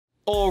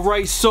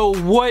Alright, so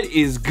what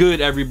is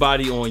good,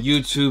 everybody on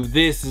YouTube?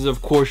 This is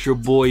of course your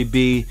boy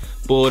B,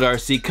 Bullet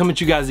RC, coming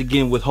to you guys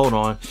again with, hold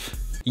on,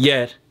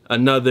 yet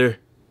another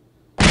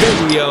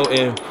video.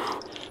 And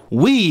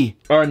we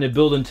are in the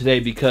building today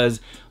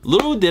because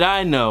little did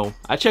I know,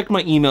 I checked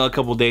my email a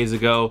couple days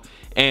ago,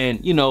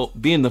 and you know,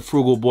 being the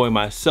frugal boy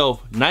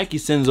myself, Nike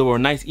sends over a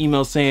nice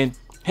email saying,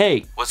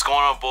 hey, what's going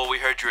on, bull? We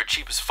heard you're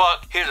cheap as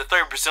fuck. Here's a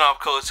 30% off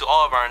code to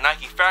all of our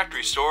Nike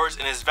factory stores,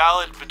 and it's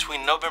valid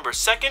between November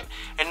 2nd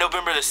and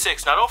November the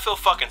 6th. Now, don't feel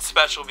fucking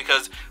special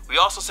because we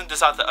also sent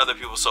this out to other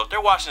people. So if they're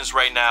watching this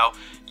right now,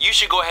 you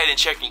should go ahead and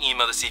check your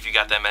email to see if you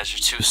got that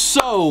message too.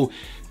 So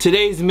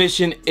today's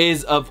mission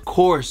is, of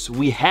course,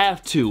 we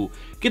have to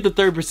get the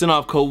 30%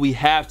 off code. We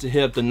have to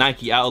hit up the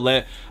Nike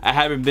outlet. I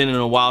haven't been in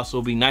a while, so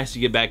it'll be nice to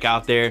get back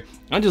out there.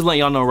 I'm just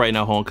letting y'all know right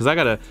now, home, because I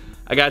gotta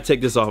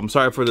take this off. I'm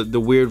sorry for the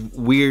weird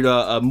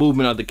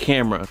movement of the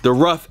camera, the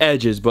rough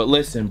edges, but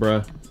listen,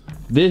 bruh,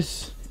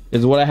 this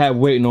is what I have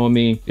waiting on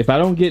me. If I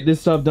don't get this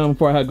stuff done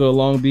before I go to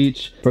Long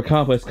Beach for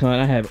Complex Con,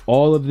 I have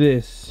all of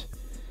this,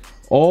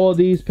 all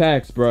these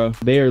packs, bruh.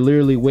 They are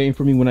literally waiting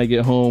for me when I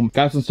get home.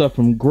 Got some stuff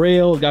from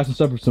Grail, got some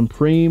stuff from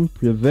Supreme,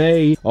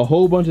 Privé, a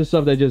whole bunch of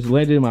stuff that just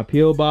landed in my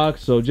P.O.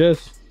 box. So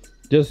just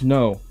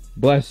know,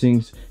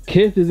 blessings.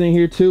 Kith is in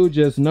here too.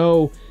 Just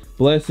know,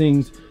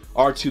 blessings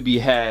are to be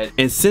had.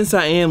 And since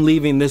I am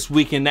leaving this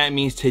weekend, that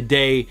means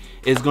today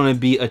is gonna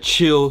be a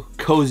chill,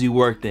 cozy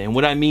work day. And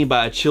what I mean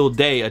by a chill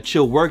day, a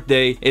chill work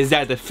day, is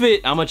that the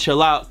fit, I'm gonna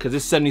chill out because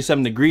it's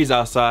 77 degrees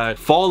outside.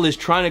 Fall is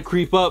trying to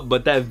creep up,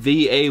 but that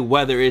VA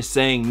weather is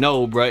saying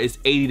no, bruh. It's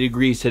 80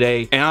 degrees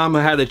today. And I'm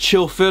gonna have the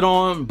chill fit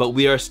on, but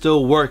we are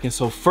still working.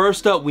 So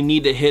first up, we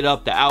need to hit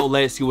up the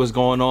outlet, see what's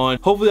going on.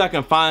 Hopefully I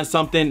can find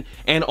something.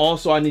 And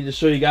also I need to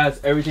show you guys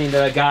everything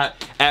that I got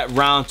at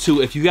round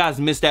 2. If you guys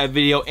missed that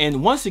video,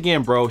 and once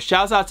again, bro,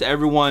 shouts out to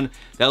everyone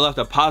that left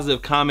a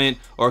positive comment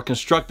or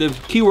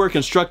constructive, keyword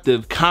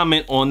constructive,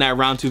 comment on that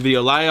round 2 video.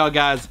 A lot of y'all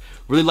guys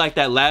really like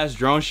that last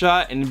drone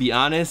shot, and to be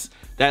honest,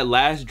 that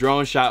last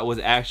drone shot was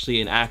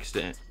actually an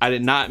accident. I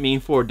did not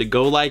mean for it to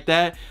go like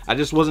that. I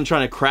just wasn't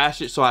trying to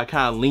crash it, so I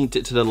kind of leaned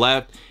it to the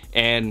left,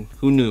 and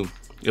who knew?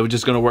 It was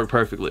just gonna work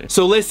perfectly.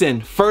 So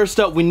listen, first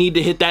up, we need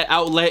to hit that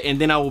outlet, and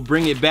then I will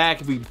bring it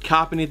back. If we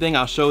cop anything,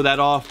 I'll show that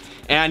off.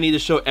 And I need to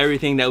show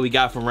everything that we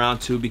got from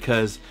round 2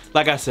 because,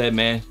 like I said,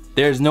 man,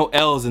 there's no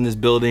L's in this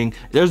building.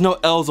 There's no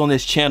L's on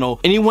this channel.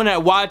 Anyone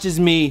that watches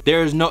me,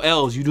 there's no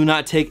L's. You do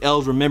not take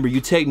L's. Remember,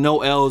 you take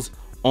no L's,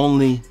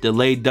 only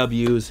delayed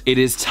W's. It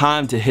is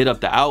time to hit up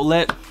the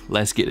outlet.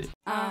 Let's get it.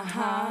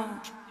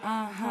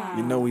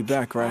 You know we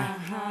back, right?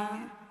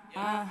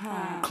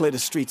 Clear the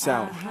streets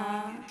out.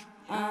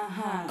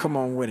 Come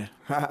on with it.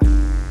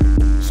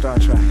 Star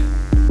Trek.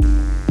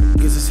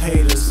 Gives us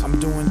haters. I'm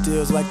doing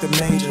deals like the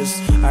majors.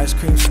 Ice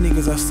cream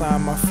sneakers, I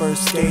signed my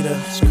first skater.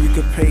 So you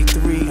could pay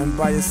 3 and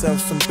buy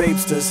yourself some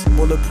babesters.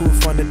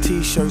 Bulletproof on the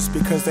t-shirts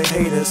because they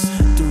hate us.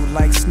 Do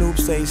like Snoop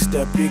say,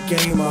 step your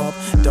game up.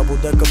 Double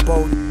decker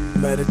boat,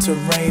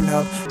 Mediterranean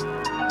up.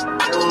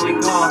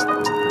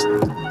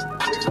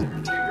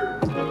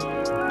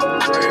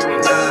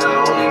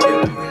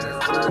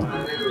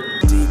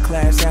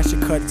 D-class, ash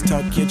your cut,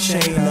 tuck your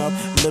chain up.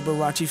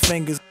 Liberace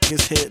fingers,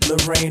 hit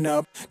Lorraine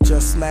up.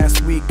 Just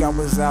last week I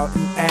was out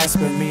in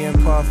Aspen. Me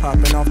and Puff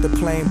hopping off the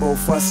plane,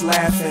 both us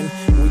laughing.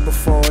 Week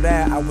before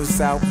that I was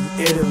out in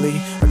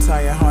Italy.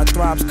 Retired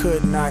heartthrobs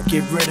could not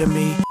get rid of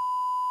me.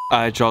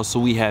 Alright, y'all,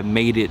 so we have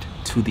made it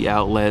to the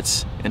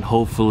outlets, and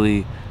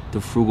hopefully the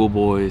frugal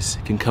boys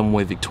can come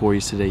away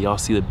victorious today. Y'all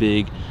see the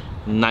big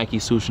Nike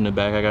swoosh in the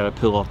back. I gotta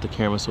peel off the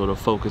camera so it'll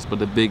focus, but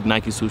the big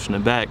Nike swoosh in the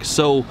back.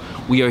 So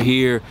we are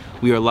here,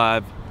 we are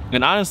live.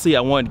 And honestly,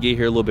 I wanted to get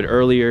here a little bit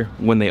earlier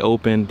when they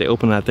opened. They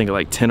opened, I think, at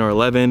like 10 or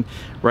 11.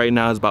 Right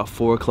now it's about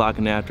 4 o'clock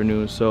in the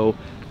afternoon. So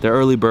the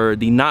early bird,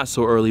 the not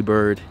so early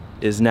bird,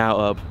 is now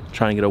up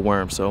trying to get a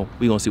worm. So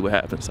we gonna see what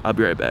happens. I'll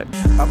be right back.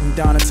 Up and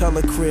down a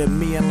telecrib,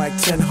 me and like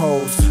 10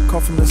 hoes. Call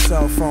from the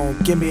cell phone,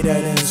 give me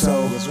that info.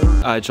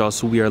 All right, y'all,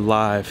 so we are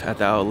live at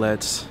the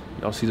outlets.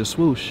 Y'all see the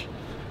swoosh?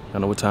 I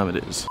know what time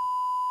it is.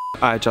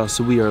 All right, y'all,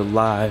 so we are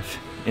live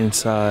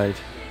inside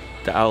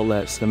the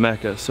outlets, the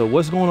Mecca. So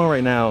what's going on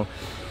right now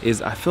is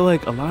I feel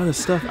like a lot of the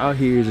stuff out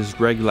here is just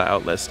regular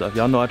outlet stuff.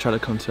 Y'all know I try to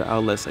come to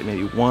outlets like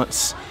maybe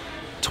once,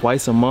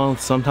 twice a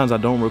month. Sometimes I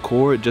don't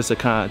record just to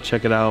kind of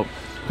check it out.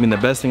 I mean, the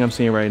best thing I'm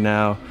seeing right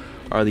now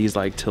are these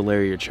like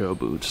Teleria trail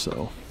boots.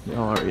 So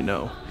y'all already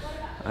know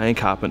I ain't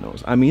copping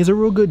those. I mean, it's a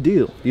real good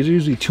deal. These are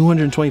usually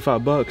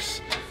 225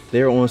 bucks.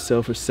 They're on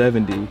sale for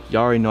 70.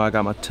 Y'all already know I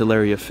got my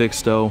Teleria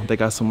fixed though. They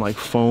got some like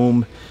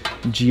foam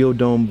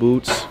geodome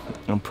boots.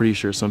 I'm pretty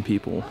sure some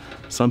people's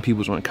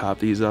gonna cop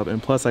these up.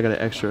 And plus I got an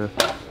extra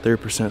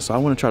 30%, so I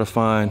want to try to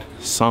find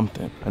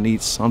something. I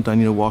need something. I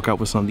need to walk out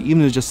with something,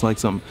 even if it's just like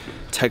some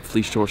tech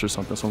fleece shorts or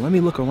something. So let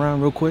me look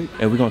around real quick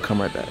and we're gonna come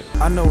right back.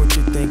 I know what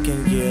you're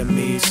thinking, yeah,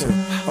 me too.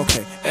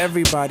 Okay,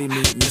 everybody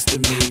meet Mr.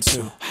 Me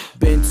Too.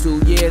 Been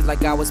 2 years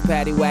like I was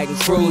paddy wagon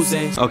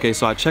cruising. Okay,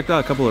 so I checked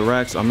out a couple of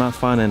racks. I'm not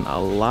finding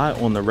a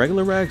lot on the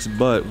regular racks,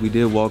 but we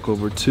did walk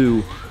over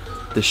to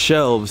the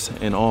shelves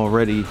and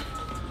already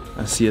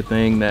I see a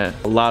thing that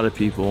a lot of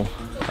people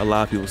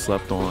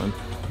slept on.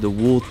 The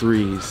wool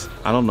 3s.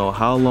 I don't know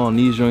how long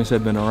these joints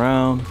have been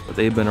around, but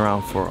they've been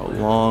around for a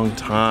long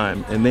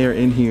time. And they're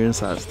in here in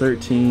size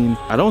 13.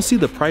 I don't see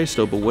the price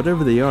though, but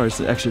whatever they are, it's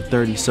an extra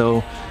 30.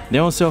 So they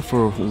on sale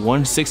for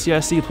 $160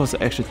 I see, plus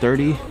an extra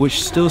 30,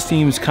 which still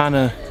seems kind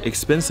of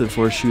expensive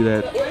for a shoe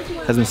that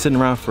has been sitting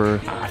around for,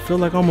 I feel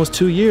like almost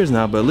 2 years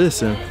now. But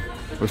listen,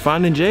 we're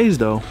finding J's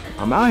though.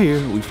 I'm out here,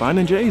 we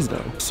finding J's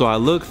though. So I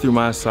looked through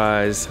my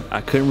size,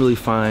 I couldn't really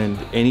find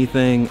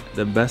anything.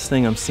 The best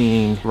thing I'm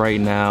seeing right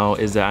now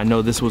is that I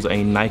know this was a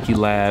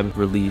Nikelab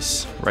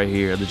release right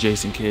here, the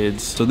Jason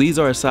Kids. So these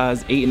are a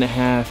size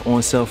 8.5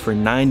 on sale for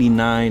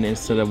 $99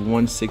 instead of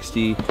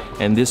 $160.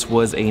 And this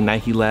was a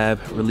Nikelab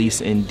release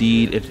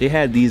indeed. If they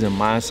had these in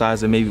my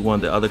size and maybe one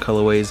of the other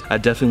colorways, I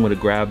definitely would have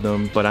grabbed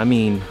them. But I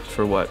mean,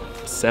 for what?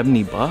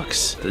 70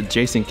 bucks? The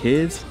Jason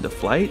Kids, the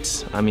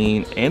flights, I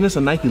mean, and it's a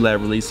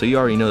Nikelab release, so you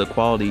already know the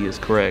quality is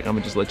correct. I'm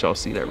gonna just let y'all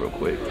see that real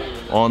quick.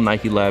 All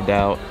Nikelabbed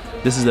out.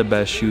 This is the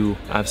best shoe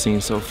I've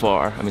seen so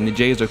far. I mean, the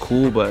J's are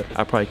cool, but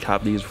I probably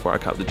cop these before I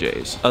cop the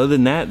J's. Other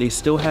than that, they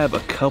still have a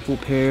couple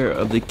pair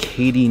of the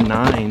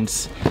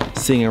KD9s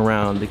sitting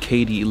around, the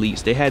KD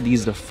Elites. They had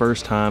these the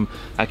first time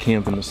I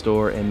came from the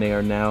store, and they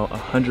are now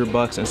 100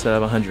 bucks instead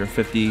of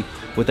 150.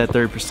 With that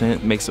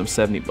 30%, makes them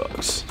 70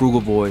 bucks.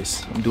 Frugal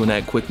boys, I'm doing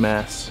that quick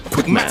math.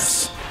 Quick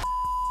math.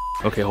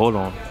 Okay, hold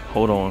on.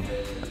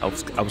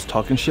 I was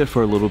talking shit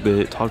for a little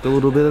bit, talked a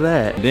little bit of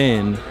that.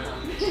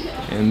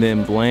 And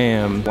then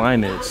blam,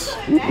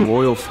 Flyknits,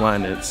 Royal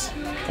Flyknits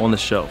on the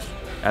shelf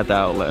at the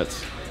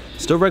outlets.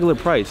 Still regular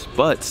price,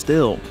 but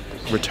still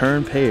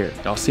return pair.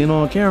 Y'all seen it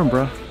on camera,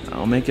 bro. I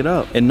don't make it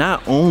up. And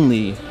not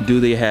only do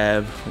they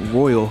have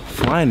Royal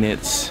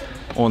Flyknits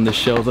on the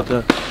shelves at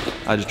the,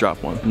 I just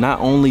dropped one. Not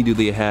only do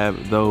they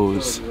have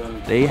those,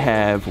 they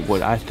have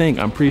what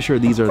I'm pretty sure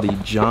these are the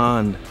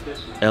John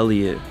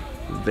Elliott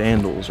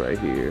Vandals right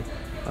here.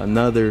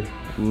 Another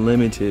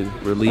limited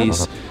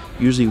release.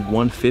 Usually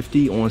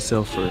 $150 on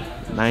sale for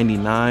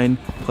 $99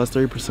 plus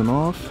 30%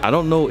 off. I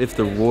don't know if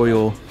the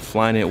Royal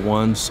Flyknit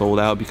one sold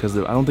out because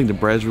I don't think the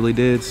Breads really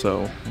did.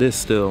 So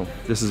this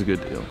is a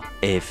good deal.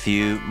 A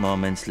few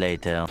moments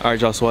later. All right,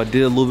 y'all, so I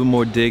did a little bit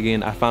more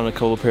digging. I found a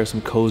couple of pairs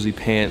of some cozy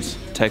pants,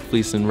 tech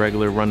fleece and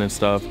regular running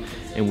stuff.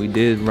 And we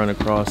did run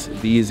across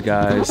these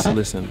guys.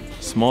 Listen,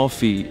 small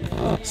feet,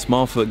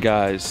 small foot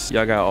guys.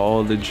 Y'all got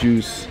all the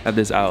juice at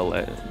this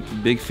outlet.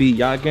 Big feet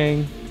yacht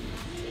gang,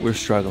 we're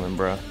struggling,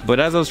 bro. But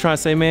as I was trying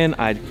to say, man,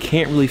 I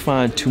can't really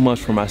find too much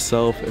for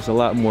myself. It's a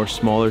lot more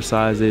smaller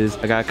sizes.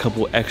 I got a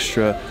couple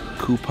extra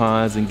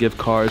coupons and gift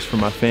cards for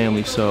my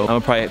family, so I'm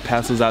gonna probably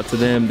pass those out to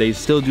them. They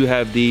still do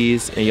have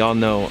these, and y'all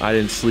know I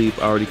didn't sleep.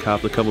 I already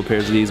copped a couple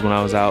pairs of these when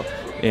I was out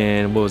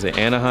in, what was it,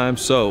 Anaheim.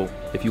 So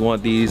if you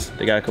want these,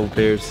 they got a couple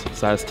pairs,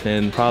 size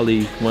 10.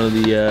 Probably one of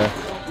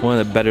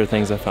the better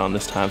things I found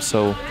this time.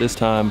 So this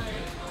time,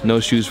 no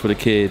shoes for the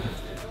kid,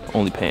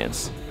 only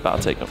pants. But I'll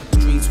take them.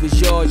 Streets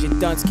was yours, your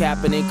dunce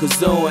capping and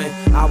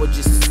kazooing. I was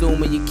just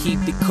assuming you keep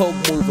the coke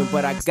moving,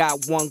 but I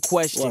got one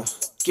question.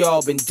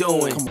 Y'all been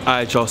doing? All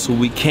right, y'all, so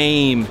we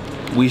came,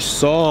 we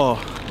saw,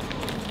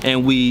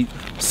 and we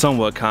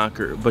somewhat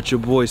conquered, but your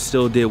boy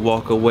still did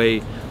walk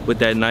away with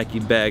that Nike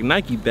bag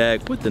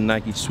with the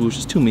Nike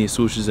swooshes. Too many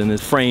swooshes in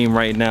this frame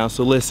right now.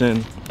 So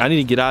listen, I need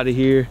to get out of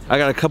here. I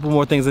got a couple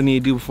more things I need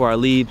to do before I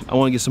leave. I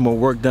want to get some more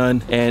work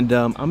done, and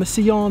I'm gonna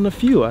see y'all in a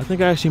few. I think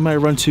I actually might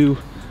run to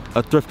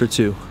a thrift or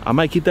two. I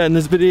might keep that in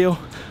this video,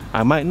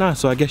 I might not,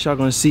 so I guess y'all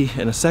gonna see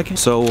in a second.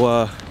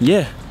 So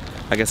yeah,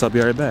 I guess I'll be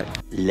right back.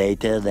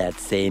 Later that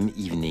same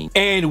evening.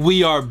 And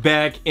we are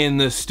back in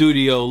the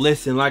studio.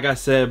 Listen, like I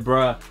said,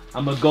 bruh,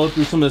 I'm gonna go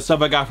through some of the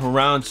stuff I got from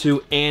round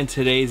 2 and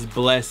today's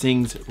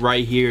blessings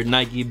right here.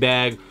 Nike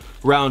bag,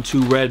 round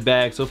 2 red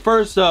bag. So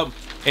first up,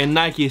 and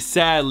Nike,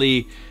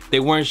 sadly, they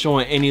weren't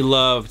showing any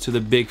love to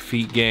the big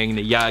feet gang,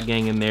 the yacht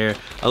gang in there.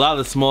 A lot of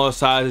the smaller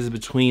sizes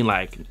between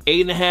like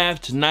 8.5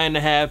 to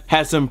 9.5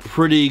 had some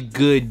pretty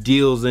good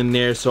deals in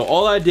there. So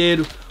all I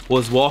did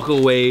was walk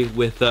away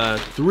with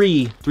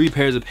three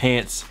pairs of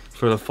pants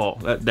for the fall.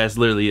 That's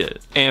literally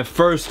it. And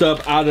first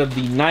up, out of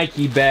the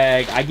Nike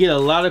bag, I get a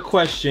lot of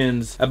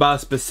questions about a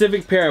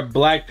specific pair of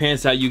black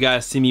pants that you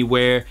guys see me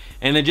wear,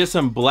 and then just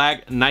some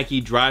black Nike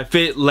dry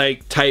fit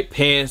like type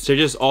pants. They're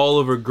just all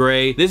over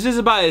gray. This is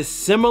about as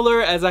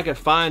similar as I could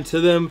find to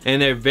them,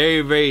 and they're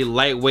very, very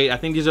lightweight. I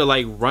think these are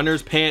like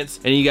runner's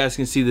pants, and you guys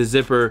can see the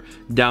zipper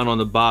down on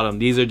the bottom.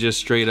 These are just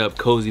straight up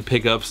cozy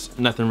pickups,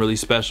 nothing really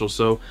special.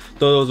 So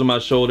throw those on my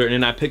shoulder, and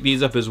then I picked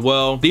these up as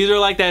well. These are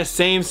like that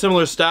same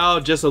similar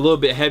style, just a little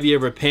bit heavier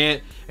of a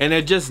pant, and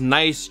they're just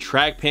nice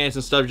track pants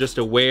and stuff just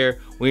to wear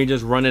when you're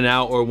just running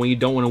out, or when you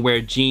don't want to wear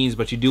jeans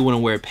but you do want to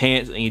wear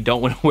pants and you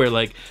don't want to wear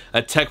like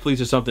a tech fleece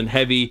or something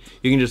heavy.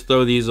 You can just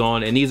throw these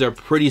on, and these are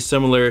pretty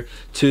similar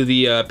to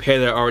the pair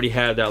that I already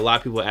had that a lot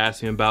of people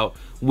asked me about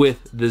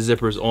with the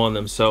zippers on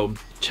them. So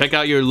check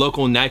out your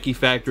local Nike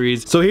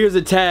factories. So here's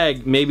a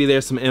tag. Maybe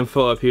there's some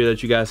info up here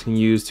that you guys can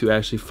use to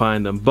actually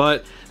find them,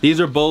 but these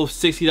are both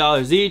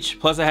 $60 each,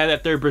 plus I had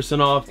that 30%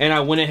 off, and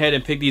I went ahead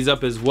and picked these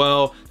up as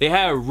well. They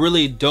had a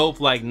really dope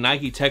like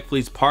Nike Tech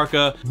Fleece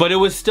parka, but it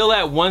was still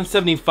at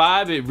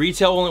 $175. It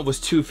retail on it was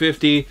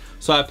 $250,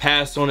 so I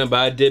passed on it. But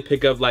I did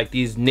pick up like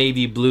these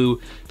navy blue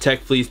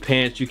Tech Fleece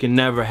pants. You can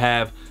never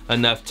have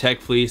enough Tech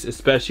Fleece,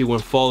 especially when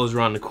fall is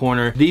around the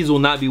corner. These will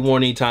not be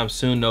worn anytime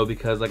soon though,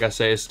 because like I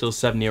said, it's still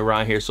 70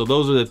 around here. So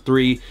those are the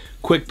 3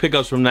 quick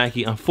pickups from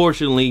Nike.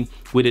 Unfortunately,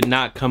 we did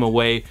not come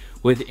away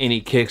with any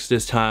kicks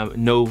this time.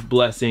 No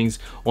blessings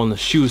on the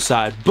shoe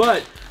side,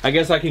 but I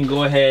guess I can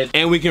go ahead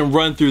and we can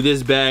run through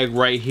this bag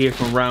right here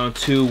from round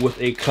 2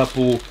 with a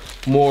couple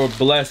more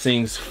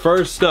blessings.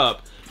 First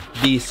up,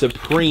 the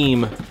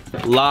Supreme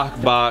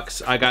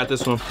lockbox. I got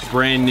this one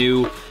brand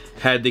new,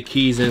 had the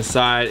keys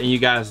inside, and you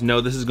guys know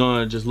this is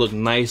gonna just look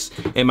nice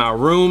in my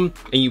room,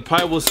 and you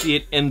probably will see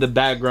it in the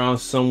background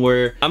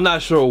somewhere. I'm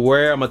not sure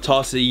where I'm gonna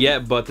toss it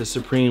yet, but the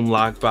Supreme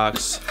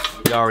lockbox,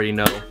 you already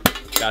know,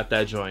 got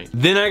that joint.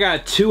 Then I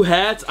got 2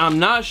 hats. I'm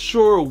not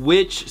sure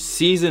which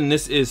season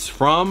this is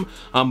from,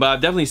 but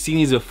I've definitely seen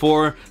these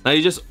before. Now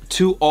they're just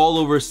 2 all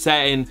over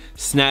satin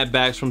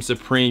snapbacks from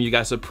Supreme. You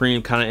got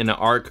Supreme kind of in the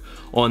arc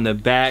on the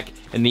back,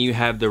 and then you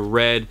have the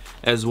red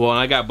as well. And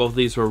I got both of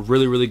these for a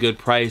really good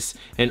price,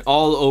 and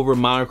all over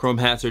monochrome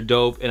hats are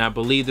dope, and I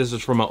believe this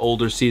is from an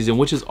older season,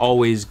 which is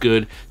always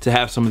good to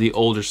have some of the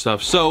older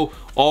stuff. So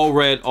all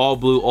red, all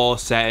blue, all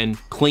satin,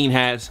 clean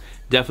hats.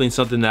 Definitely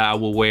something that I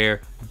will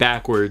wear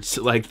backwards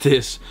like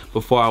this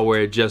before I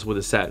wear it just with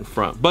a satin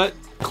front, but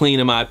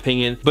clean in my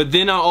opinion. But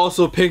then I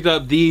also picked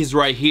up these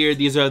right here.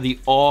 These are the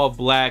all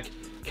black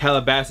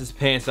Calabasas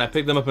pants. I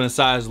picked them up in a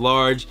size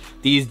large.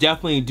 These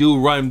definitely do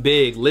run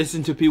big.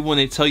 Listen to people when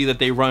they tell you that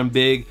they run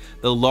big.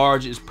 The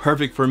large is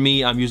perfect for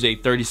me. I'm using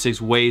a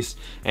 36 waist,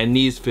 and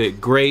these fit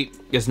great.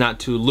 It's not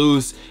too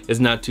loose, it's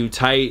not too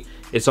tight.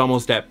 It's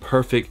almost that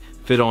perfect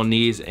fit on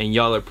these, and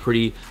y'all are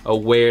pretty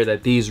aware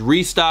that these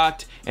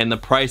restocked and the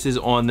prices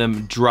on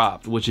them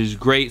dropped, which is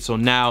great. So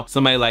now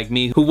somebody like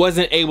me who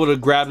wasn't able to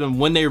grab them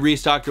when they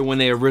restocked or when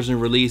they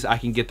originally released, I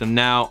can get them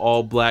now.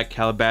 All black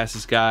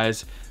Calabasas,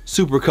 guys.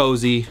 Super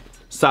cozy,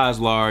 size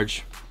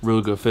large,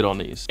 really good fit on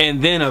these.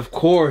 And then of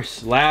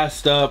course,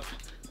 last up,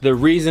 the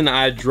reason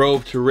I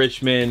drove to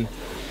Richmond,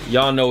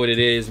 y'all know what it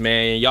is,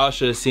 man. Y'all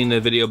should have seen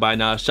the video by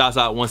now. Shouts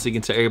out once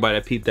again to everybody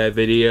that peeped that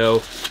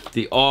video.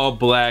 The all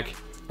black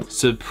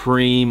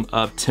Supreme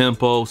up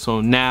tempo.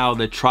 So now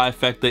the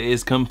trifecta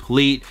is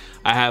complete.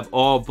 I have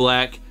all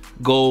black,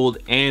 gold,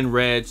 and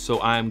red,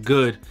 so I'm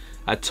good.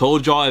 I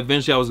told y'all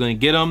eventually I was gonna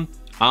get them.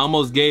 I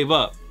almost gave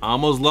up. I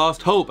almost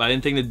lost hope. I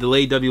didn't think the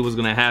delayed W was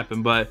gonna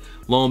happen, but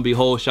lo and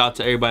behold, shout out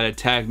to everybody that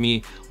tagged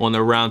me on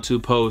the round 2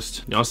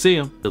 post. Y'all see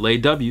them,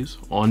 delayed W's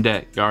on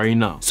deck, y'all already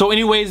know. So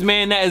anyways,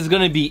 man, that is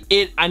gonna be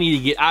it. I need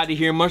to get out of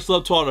here. Much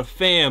love to all the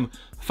fam,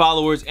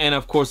 followers, and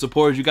of course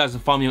supporters. You guys can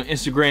follow me on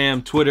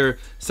Instagram, Twitter,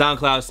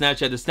 SoundCloud,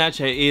 Snapchat. The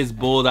Snapchat is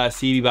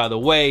bull.cb, by the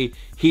way.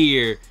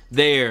 Here,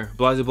 there,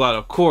 blah blah blah,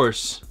 of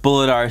course,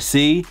 Bullet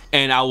RC,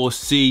 and I will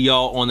see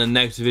y'all on the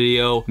next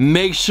video.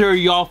 Make sure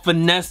y'all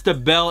finesse the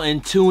bell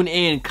and tune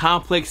in.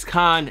 Complex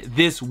Con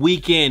this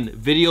weekend.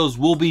 Videos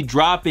will be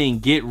dropping.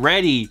 Get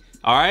ready.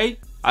 All right,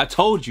 I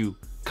told you,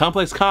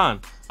 Complex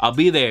Con, I'll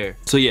be there.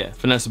 So yeah,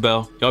 finesse the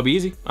bell. Y'all be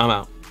easy. I'm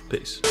out.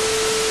 Peace.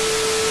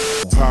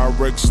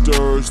 Pyrex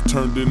stirs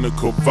turned into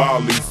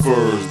Cavalli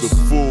furs. The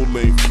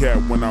full-length cat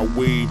when I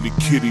wave the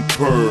kitty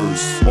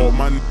purrs. All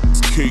my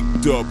niggas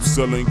caked up,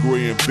 selling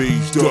gray and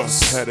beige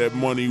dust. Had that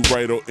money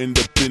right or end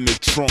up in the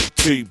trunk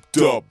taped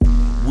up.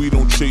 We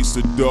don't chase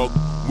the duck,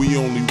 we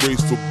only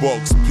race for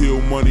bucks. Peel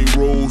money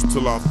rolls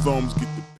till our thumbs get